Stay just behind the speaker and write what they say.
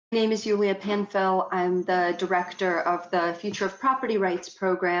My name is Yuliya Panfil. I'm the director of the Future of Property Rights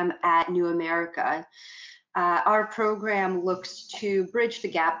program at New America. Our program looks to bridge the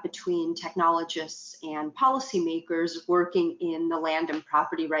gap between technologists and policymakers working in the land and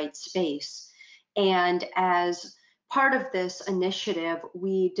property rights space. And as part of this initiative,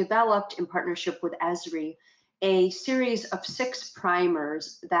 we developed in partnership with ESRI a series of 6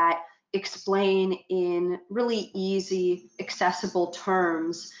 primers that explain in really easy, accessible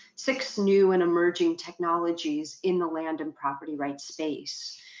terms 6 new and emerging technologies in the land and property rights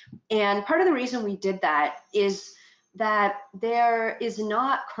space. And part of the reason we did that is that there is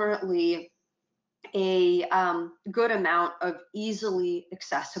not currently a good amount of easily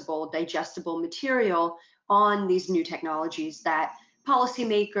accessible, digestible material on these new technologies that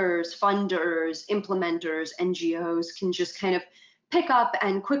policymakers, funders, implementers, NGOs can just kind of pick up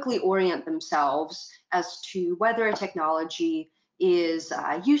and quickly orient themselves as to whether a technology is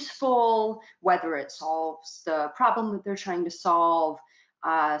useful, whether it solves the problem that they're trying to solve,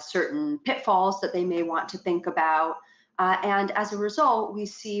 certain pitfalls that they may want to think about. And as a result, we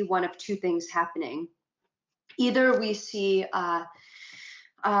see one of 2 things happening. Either we see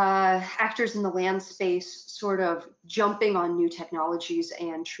actors in the land space sort of jumping on new technologies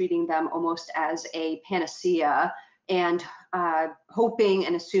and treating them almost as a panacea and hoping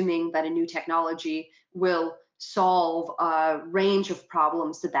and assuming that a new technology will solve a range of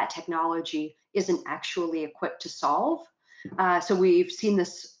problems that technology isn't actually equipped to solve. So we've seen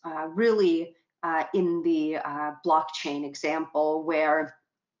this really in the blockchain example, where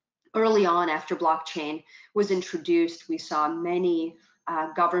early on after blockchain was introduced, we saw many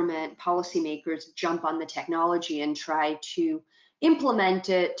government policymakers jump on the technology and try to implement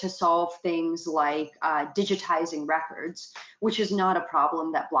it to solve things like digitizing records, which is not a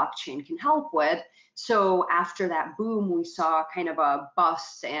problem that blockchain can help with. So after that boom, we saw kind of a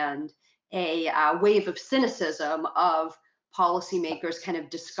bust and a wave of cynicism of policymakers kind of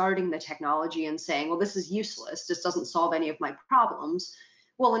discarding the technology and saying, well, this is useless. This doesn't solve any of my problems.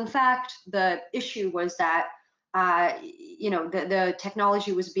 Well, in fact, the issue was that the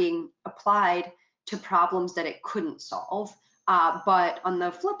technology was being applied to problems that it couldn't solve. But on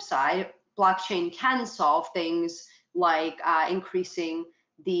the flip side, blockchain can solve things like increasing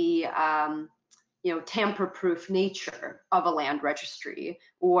the tamper-proof nature of a land registry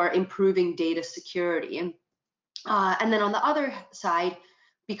or improving data security. And then on the other side,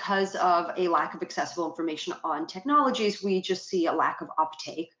 because of a lack of accessible information on technologies, we just see a lack of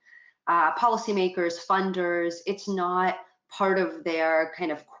uptake. Policymakers, funders, it's not part of their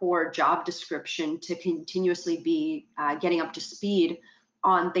kind of core job description to continuously be getting up to speed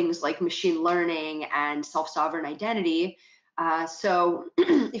on things like machine learning and self-sovereign identity. So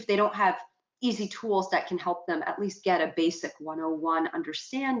if they don't have easy tools that can help them at least get a basic 101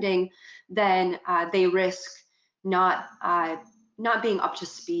 understanding, then they risk not being up to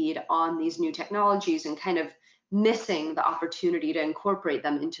speed on these new technologies and kind of missing the opportunity to incorporate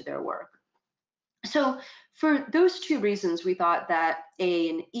them into their work. So for those 2 reasons, we thought that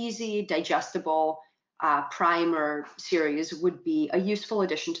an easy, digestible primer series would be a useful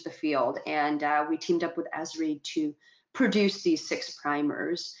addition to the field, and we teamed up with ESRI to produce these 6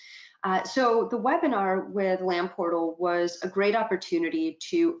 primers. So the webinar with Land Portal was a great opportunity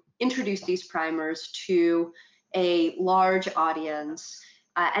to introduce these primers to a large audience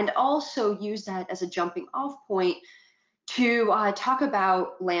and also use that as a jumping off point to talk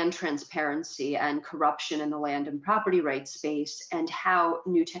about land transparency and corruption in the land and property rights space and how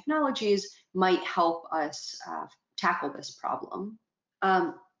new technologies might help us tackle this problem.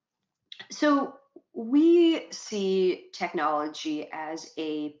 So we see technology as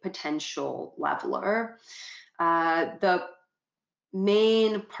a potential leveler. The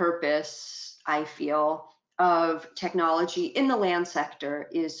main purpose, I feel, of technology in the land sector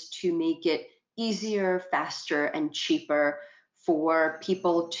is to make it easier, faster, and cheaper for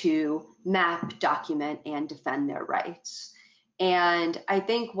people to map, document, and defend their rights. And I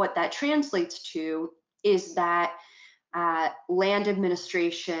think what that translates to is that land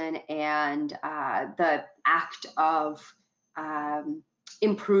administration and the act of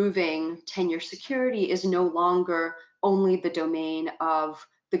improving tenure security is no longer only the domain of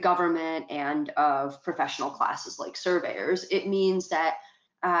the government and of professional classes like surveyors. It means that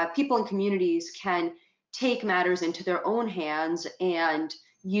people in communities can take matters into their own hands, and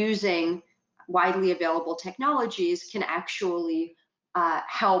using widely available technologies can actually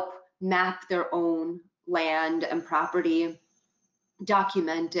help map their own land and property,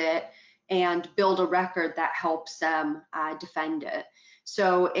 document it, and build a record that helps them defend it.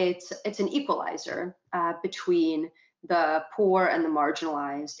 So it's an equalizer between the poor and the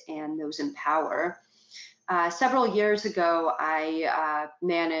marginalized and those in power. Several years ago, I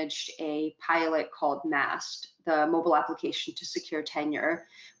managed a pilot called MAST, the mobile application to secure tenure,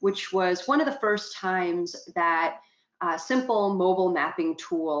 which was one of the first times that simple mobile mapping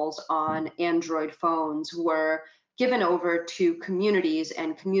tools on Android phones were given over to communities,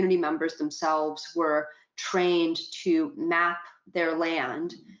 and community members themselves were trained to map their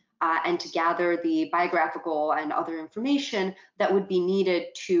land and to gather the biographical and other information that would be needed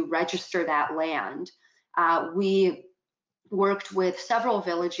to register that land. We worked with several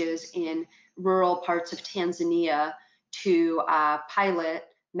villages in rural parts of Tanzania to pilot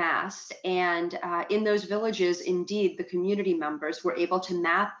MAST. And in those villages, indeed, the community members were able to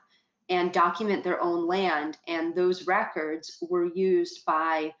map and document their own land. And those records were used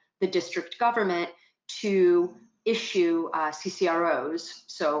by the district government to issue CCROs,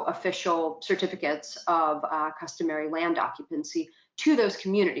 so official certificates of customary land occupancy, to those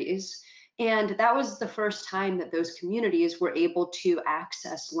communities. And that was the first time that those communities were able to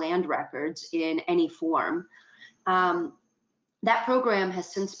access land records in any form. That program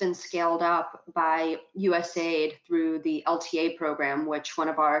has since been scaled up by USAID through the LTA program, which one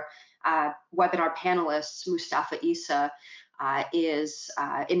of our webinar panelists, Mustafa Isa, is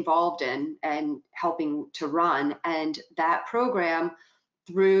involved in and helping to run. And that program,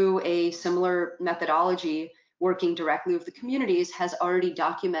 through a similar methodology, working directly with the communities, has already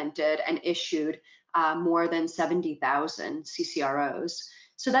documented and issued more than 70,000 CCROs.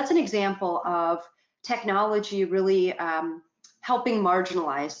 So that's an example of technology really helping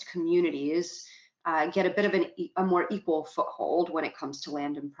marginalized communities get a bit of a more equal foothold when it comes to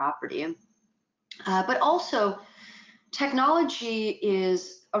land and property. But also, technology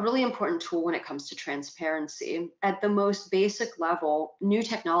is a really important tool when it comes to transparency. At the most basic level, new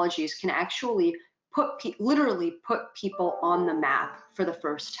technologies can actually literally put people on the map for the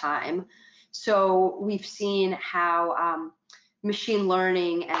first time. So we've seen how machine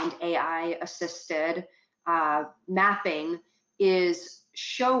learning and AI assisted mapping is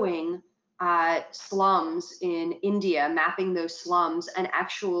showing slums in India, mapping those slums and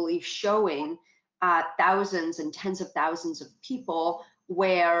actually showing thousands and tens of thousands of people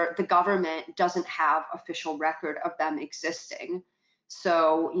where the government doesn't have official record of them existing.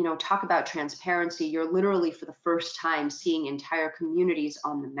 So, talk about transparency. You're literally for the first time seeing entire communities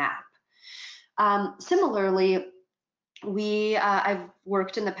on the map. Similarly, I've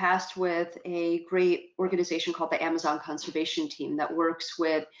worked in the past with a great organization called the Amazon Conservation Team that works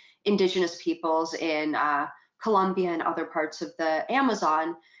with indigenous peoples in Colombia and other parts of the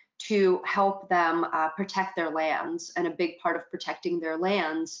Amazon to help them protect their lands. And a big part of protecting their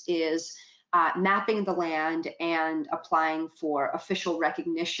lands is mapping the land and applying for official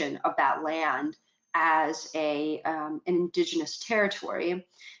recognition of that land as an indigenous territory.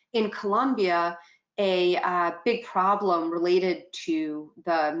 In Colombia, a big problem related to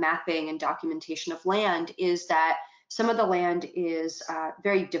the mapping and documentation of land is that some of the land is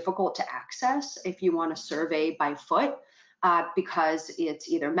very difficult to access if you want to survey by foot because it's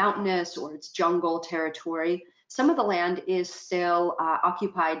either mountainous or it's jungle territory. Some of the land is still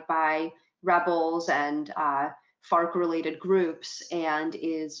occupied by rebels and FARC-related groups and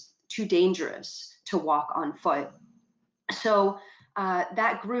is too dangerous to walk on foot. So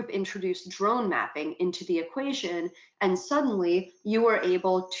that group introduced drone mapping into the equation, and suddenly you were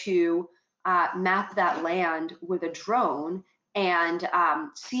able to map that land with a drone and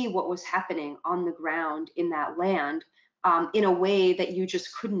see what was happening on the ground in that land in a way that you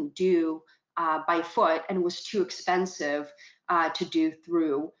just couldn't do by foot and was too expensive to do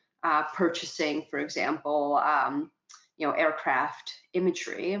through purchasing, for example, aircraft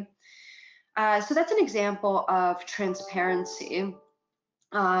imagery. So that's an example of transparency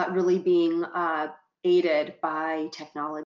really being aided by technology.